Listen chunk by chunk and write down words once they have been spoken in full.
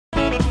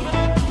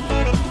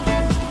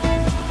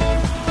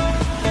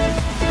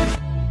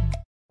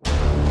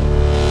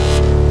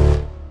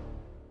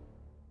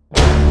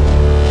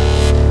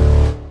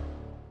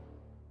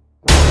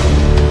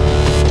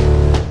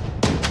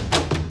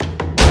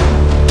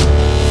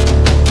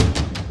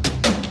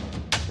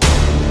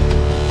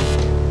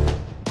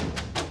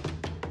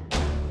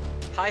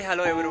Hi,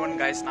 hello everyone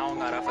guys. Now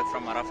I'm Arafat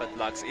from Arafat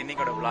Vlogs.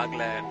 இன்னைக்கோட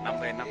vlogல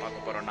நம்ம என்ன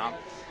பார்க்க போறோம்னா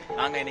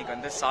நாங்க இன்னைக்கு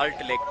வந்து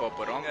சால்ட் லேக் போக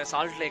போறோம்.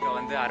 சால்ட் லேக்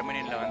வந்து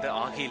அர்மேனியன்ல வந்து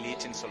ஆகி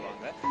லீச்னு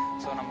சொல்லுவாங்க.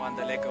 சோ நம்ம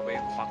அந்த லேக்க போய்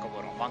பார்க்க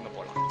போறோம். வாங்க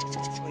போலாம்.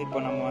 இப்போ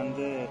நம்ம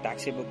வந்து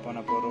டாக்ஸி புக்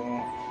பண்ண போறோம்.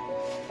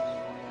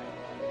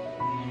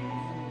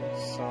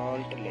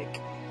 Salt Lake.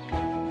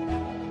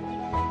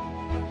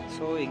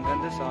 சோ இங்க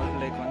இருந்து சால்ட்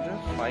லேக் வந்து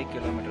 5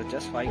 km,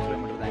 just 5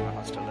 km தான் எங்க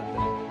ஹாஸ்டல்ல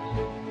இருந்து.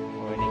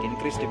 இன்னைக்கு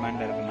இன்க்ரீஸ்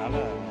டிமாண்ட் இருக்கனால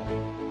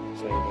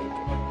ஸோ இவ்வளோ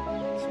இருக்கு.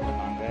 ஸோ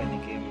நாங்கள்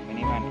இன்னைக்கு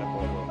மினி வேனில்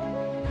போகிறோம்.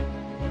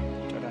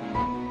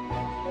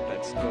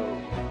 Let's go.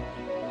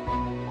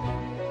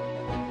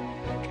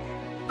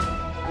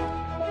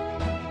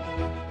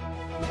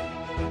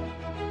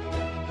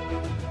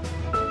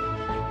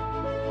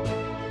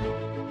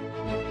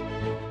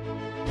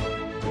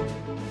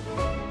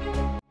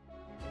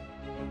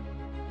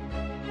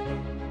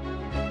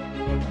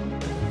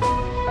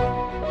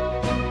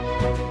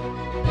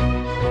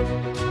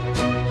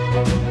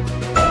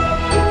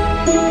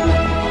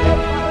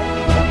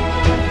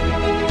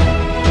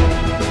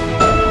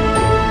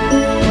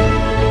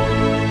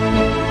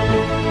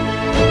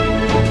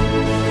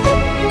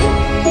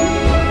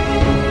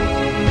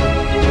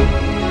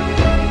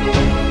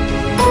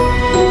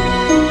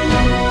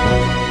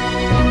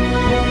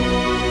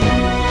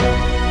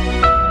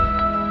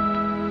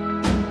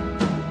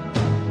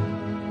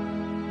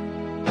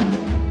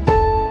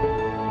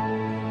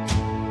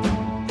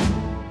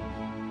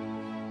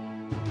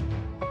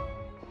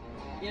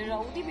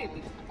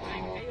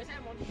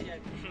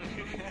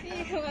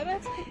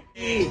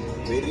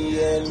 பெரிய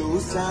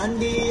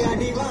லூசாண்டி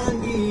அடி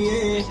வாங்கியே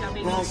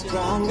நான்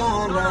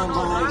ஸ்ட்ராங்கான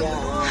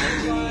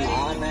மாயாண்டி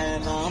ஆன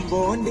நான்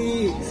போண்டி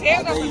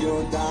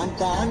அதையும் தான்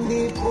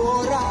தாண்டி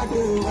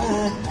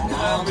போராடுவேன்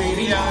நான்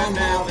பெரியான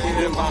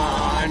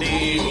பெருமாடி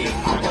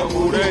அக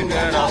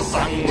உடுங்கடா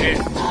சங்கே.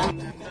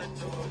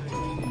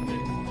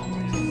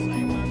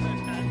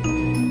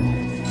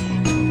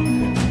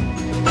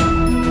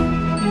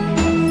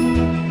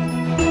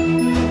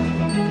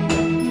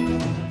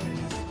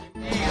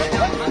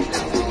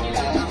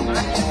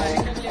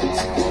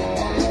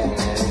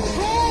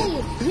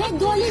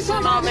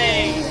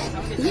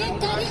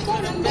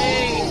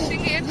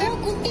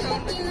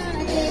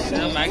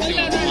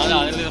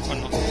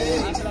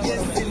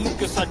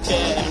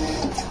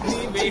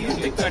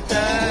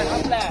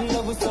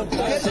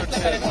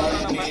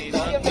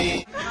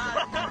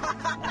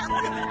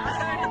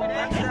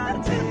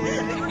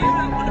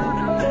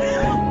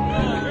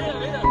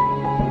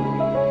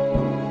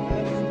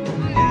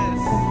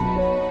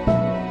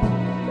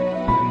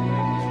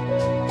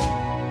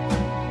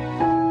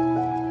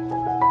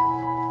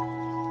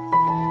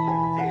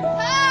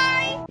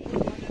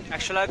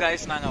 ஆக்சுவலா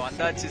கைஸ் நாங்க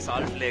வந்தாச்சு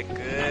சால்ட் லேக்.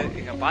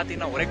 இங்க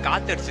பாத்தீங்கன்னா ஒரே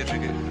காத்து அடிச்சிட்டு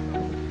இருக்கு.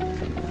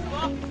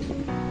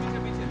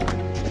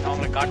 நான்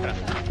உங்களுக்கு காட்டுறேன்.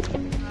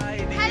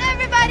 Hello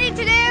everybody,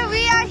 today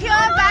we are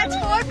here batch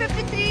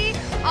 453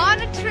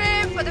 on a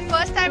trip for the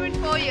first time in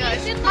 4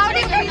 years. How do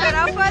you feel,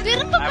 Arafat?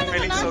 I'm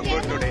feeling so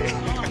good today.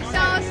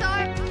 So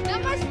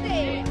namaste.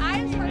 I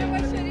am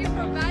Sarvashwari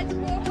from batch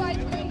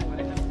 453.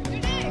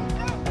 Today,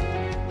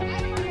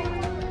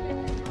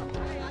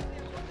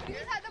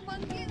 these are the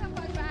monkeys of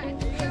our batch.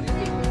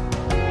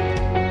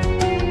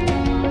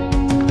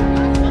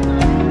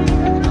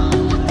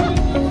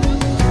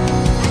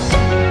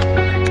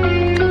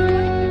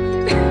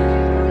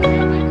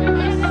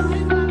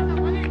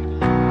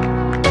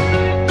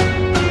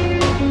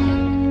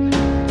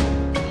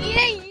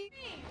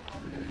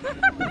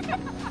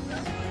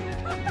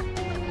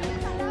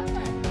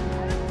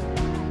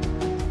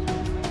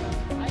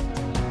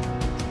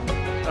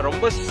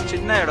 ரொம்ப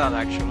சின்ன இடம் அது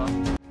ஆக்சுவலா.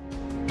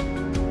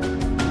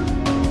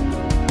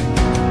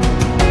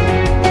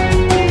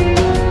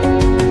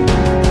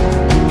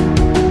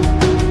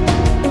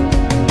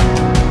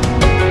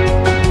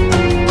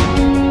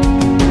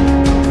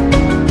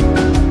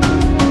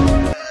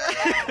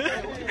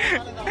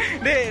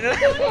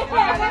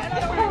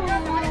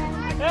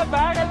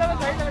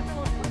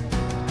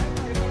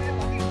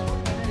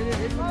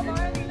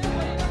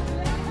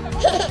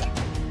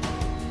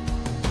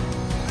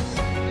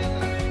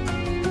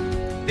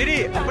 DD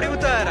அப்படி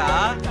ஊத்தாரா?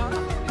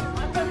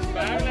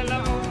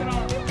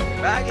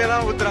 பேக்ல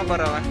எல்லாம் ஊத்துறான்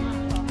பாரு அவன்.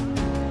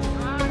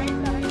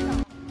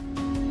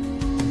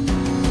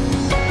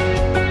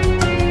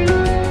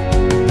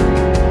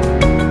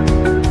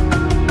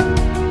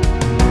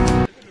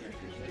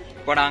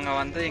 இப்போ நாங்க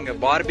வந்து இங்க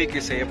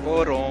பார்பிக்யூ செய்ய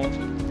போறோம்.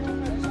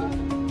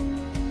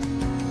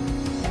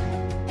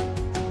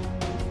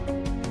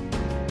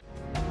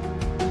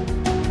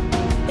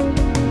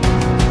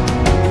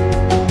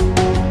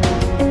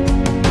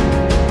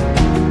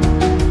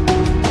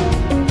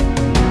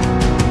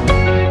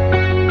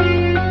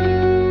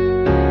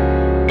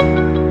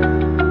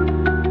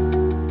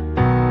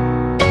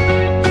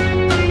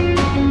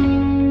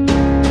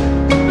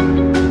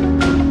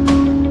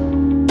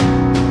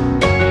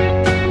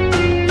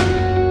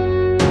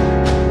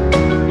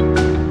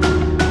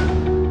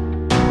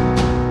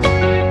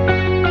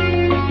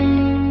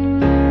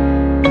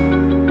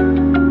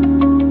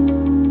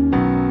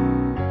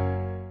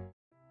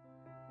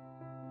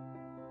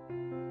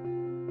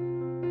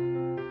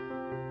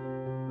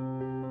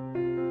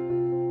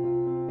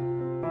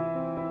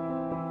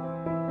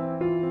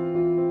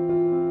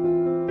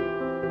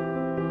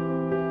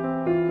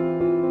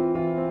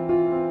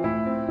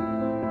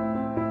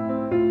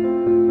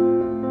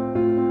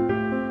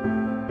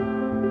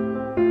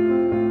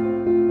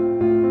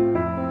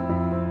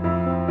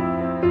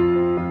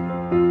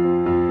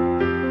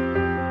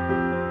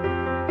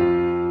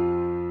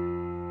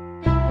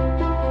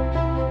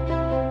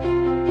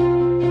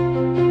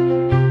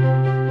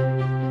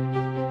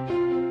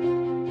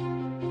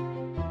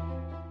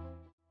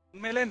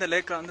 உண்மையிலே இந்த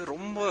லேக்ல வந்து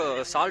ரொம்ப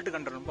சால்ட்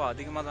கண்டென்ட் ரொம்ப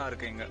அதிகமாக தான்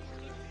இருக்கு இங்க.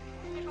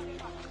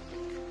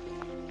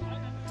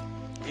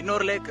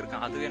 இன்னொரு லேக் இருக்கு,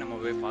 அதுவே நம்ம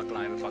போய்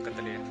பார்க்கலாம். இது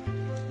பக்கத்துலயே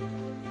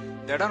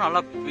இந்த இடம்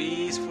நல்லா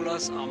பீஸ்ஃபுல்லா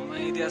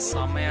அமைதியா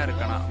செம்மையா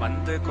இருக்குண்ணா.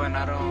 வந்து கொஞ்ச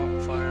நேரம்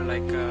for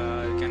like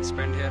you can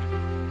spend here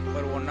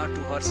ஒரு 1 or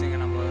 2 hours இங்கே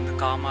நம்ம வந்து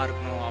காமா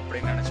இருக்கணும்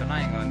அப்படின்னு நினைச்சோம்னா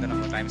இங்கே வந்து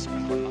நம்ம டைம்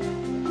ஸ்பெண்ட் பண்ணலாம்.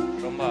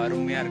 ரொம்ப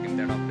அருமையா இருக்கு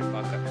இந்த இடம் அப்படி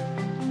பார்க்க.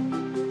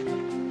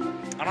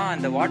 ஆனால்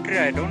இந்த வாட்டர்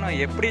ஐ டோன்ட் நோ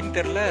எப்படின்னு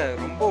தெரியல,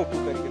 ரொம்ப உப்பு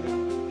கறிக்குது.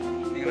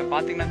 நீங்கள்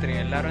பார்த்தீங்கன்னா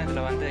தெரியும், எல்லாரும்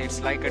இதில் வந்து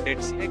it's like a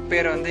dead lakh.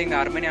 பேர் வந்து இங்கே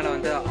அர்மேனியாவில்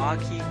வந்து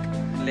ஆகி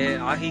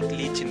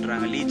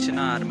லீச்ன்றாங்க.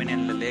 லீச்னா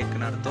அர்மேனியனில்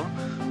லேக்குன்னு அர்த்தம்,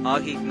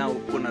 ஆகிக்னா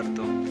உப்புன்னு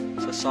அர்த்தம்.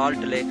 ஸோ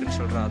சால்ட் லேக்குன்னு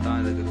சொல்கிறா தான்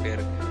இதுக்கு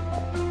பேர்.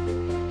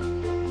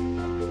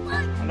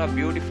 நல்லா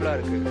பியூட்டிஃபுல்லாக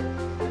இருக்கு.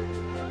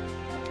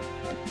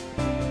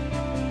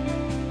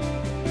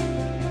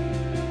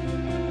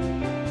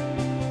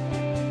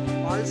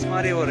 ஃபால்ஸ்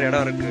மாதிரி ஒரு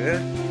இடம் இருக்கு,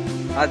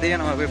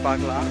 அதையும் நம்ம போய்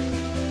பார்க்கலாம்.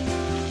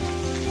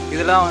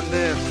 இதெல்லாம் வந்து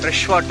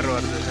ஃப்ரெஷ் வாட்டர்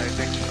வருது. ஐ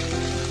திங்க்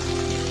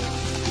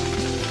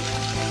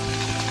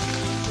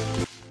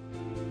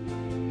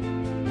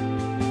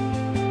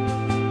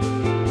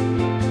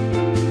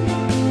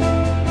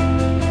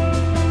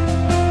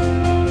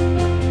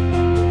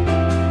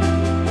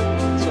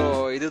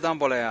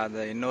இதுதான் போல அது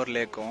இன்னொரு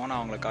லேக்கும்.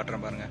 நான் உங்களை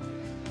காட்டுறேன் பாருங்க,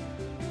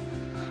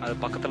 அது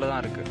பக்கத்துல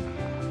தான் இருக்கு.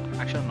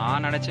 ஆக்சுவலா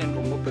நான் நினைச்சேன்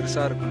ரொம்ப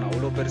பெருசா இருக்குன்னு,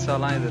 அவ்வளோ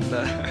பெருசாலாம் இது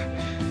இல்லை.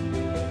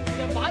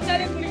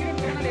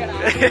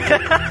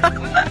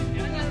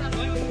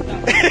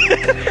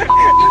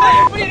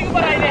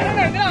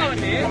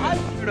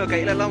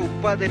 கையில எல்லாம்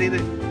உப்பா தெரியுது.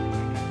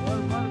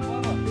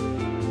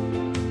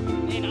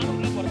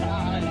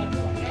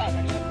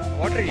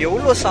 வாட்டர்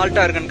எவ்வளோ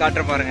சால்ட்டாக இருக்குன்னு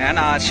காட்டுற பாருங்க.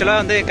 நான்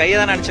ஆக்சுவலாக வந்து கையை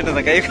தான் நினச்சிட்டு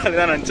இருந்தேன், கை கால்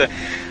தான் நினச்சேன்.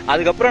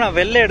 அதுக்கப்புறம் நான்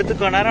வெளில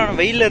எடுத்துக்க நேரம்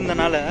வெயிலில்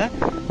இருந்தனால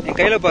என்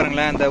கையில்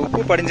பாருங்களேன் அந்த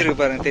உப்பு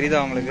படிஞ்சிருக்கு பாருங்க,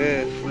 தெரியுதா அவங்களுக்கு?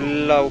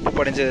 ஃபுல்லாக உப்பு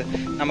படிஞ்சு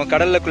நம்ம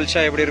கடலில்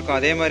குளிச்சா எப்படி இருக்கும்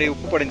அதே மாதிரி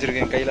உப்பு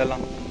படிஞ்சிருக்கு என்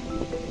கையிலலாம்.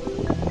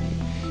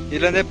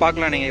 இதுலேருந்தே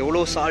பார்க்கலாம் நீங்கள்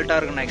எவ்வளோ சால்ட்டாக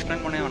இருக்குன்னு. நான்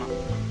எக்ஸ்பிளைன் பண்ணவே வேணாம்.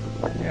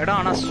 இடம்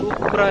ஆனால்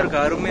சூப்பராக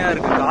இருக்குது, அருமையாக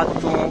இருக்குது.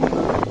 காற்றும்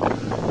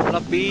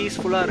நல்லா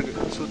பீஸ்ஃபுல்லாக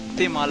இருக்குது,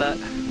 சுற்றி மலை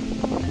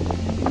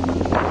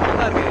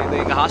நல்லா இருக்குது.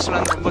 இது எங்கள் ஹாஸ்டல்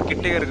வந்து ரொம்ப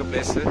கிட்டே இருக்க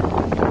பிளேஸு.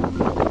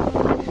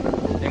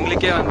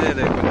 எங்களுக்கே வந்து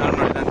இது கொஞ்ச நாள்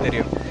முன்னாடி தான்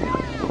தெரியும்.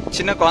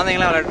 சின்ன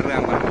குழந்தைங்களாம்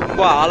விளையாட்டுருக்காங்க,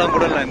 ரொம்ப ஆழம்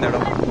கூட இல்லை இந்த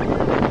இடம்.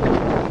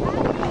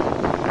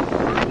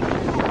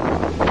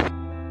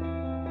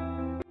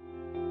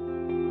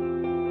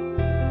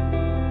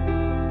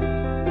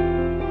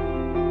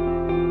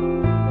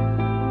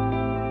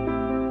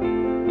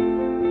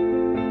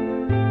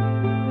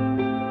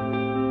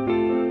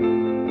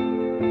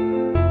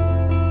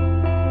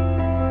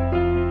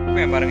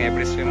 பாருங்க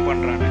எப்படி ஸ்விம்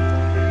பண்றாங்க.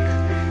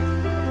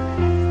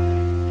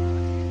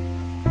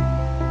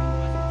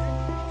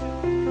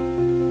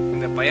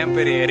 இந்த பையன்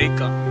பேரு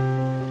எரிக்கா.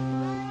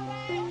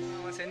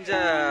 நம்ம செஞ்ச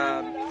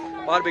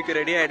பார்பிக்யூ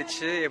ரெடி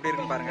ஆயிடுச்சு. எப்படி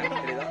இருக்குன்னு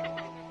பாருங்க, தெரியுதா?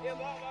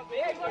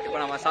 இப்ப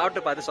நம்ம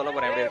சாப்பிட்டு பார்த்து சொல்ல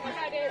போறேன் எப்படி இருக்கு.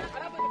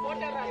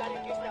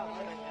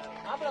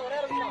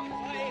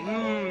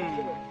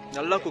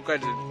 நல்லா குக்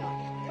ஆயிடுச்சு,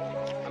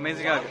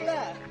 அமேசிங்கா இருக்கு.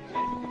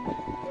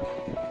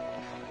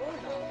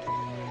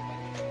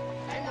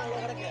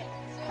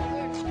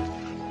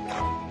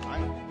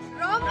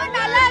 ரொம்ப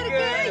நல்லா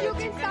இருக்கு. You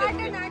can start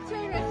a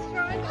natural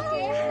restaurant.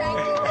 Okay, thank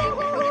you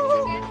once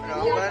again.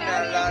 ரொம்ப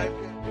நல்லா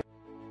இருக்கு.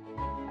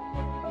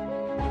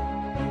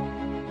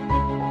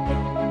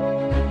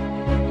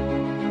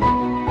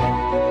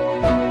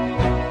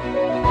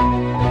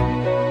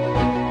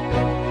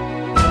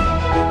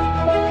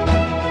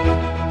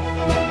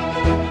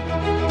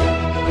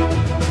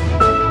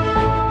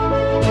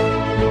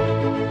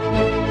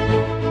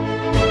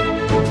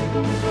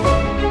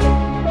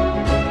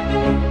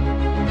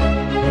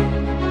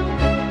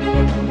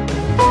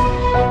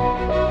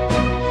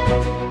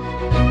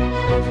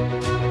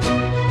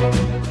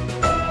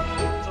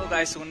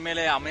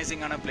 உண்மையிலே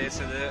அமேசிங்கான பிளேஸ்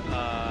இது.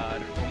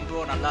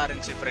 ரொம்ப நல்லா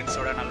இருந்துச்சு,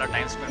 ஃப்ரெண்ட்ஸோட நல்லா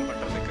டைம் ஸ்பெண்ட்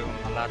பண்ணுறதுக்கு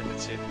நல்லா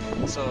இருந்துச்சு.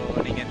 ஸோ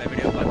நீங்கள் இந்த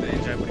வீடியோ பார்த்து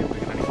என்ஜாய்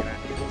பண்ணியிருப்பீங்கன்னு நினைக்கிறேன்.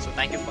 ஸோ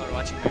தேங்க்யூ ஃபார்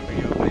வாட்சிங் my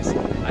video guys.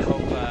 I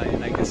hope you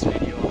like this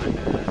video and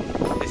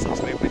please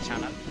subscribe my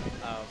channel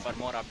for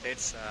more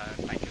updates.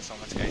 Thank you so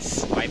much guys.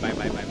 Bye.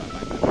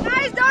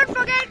 Guys, don't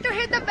forget to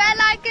hit the bell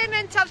icon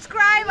and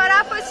subscribe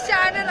Arafat's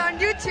channel on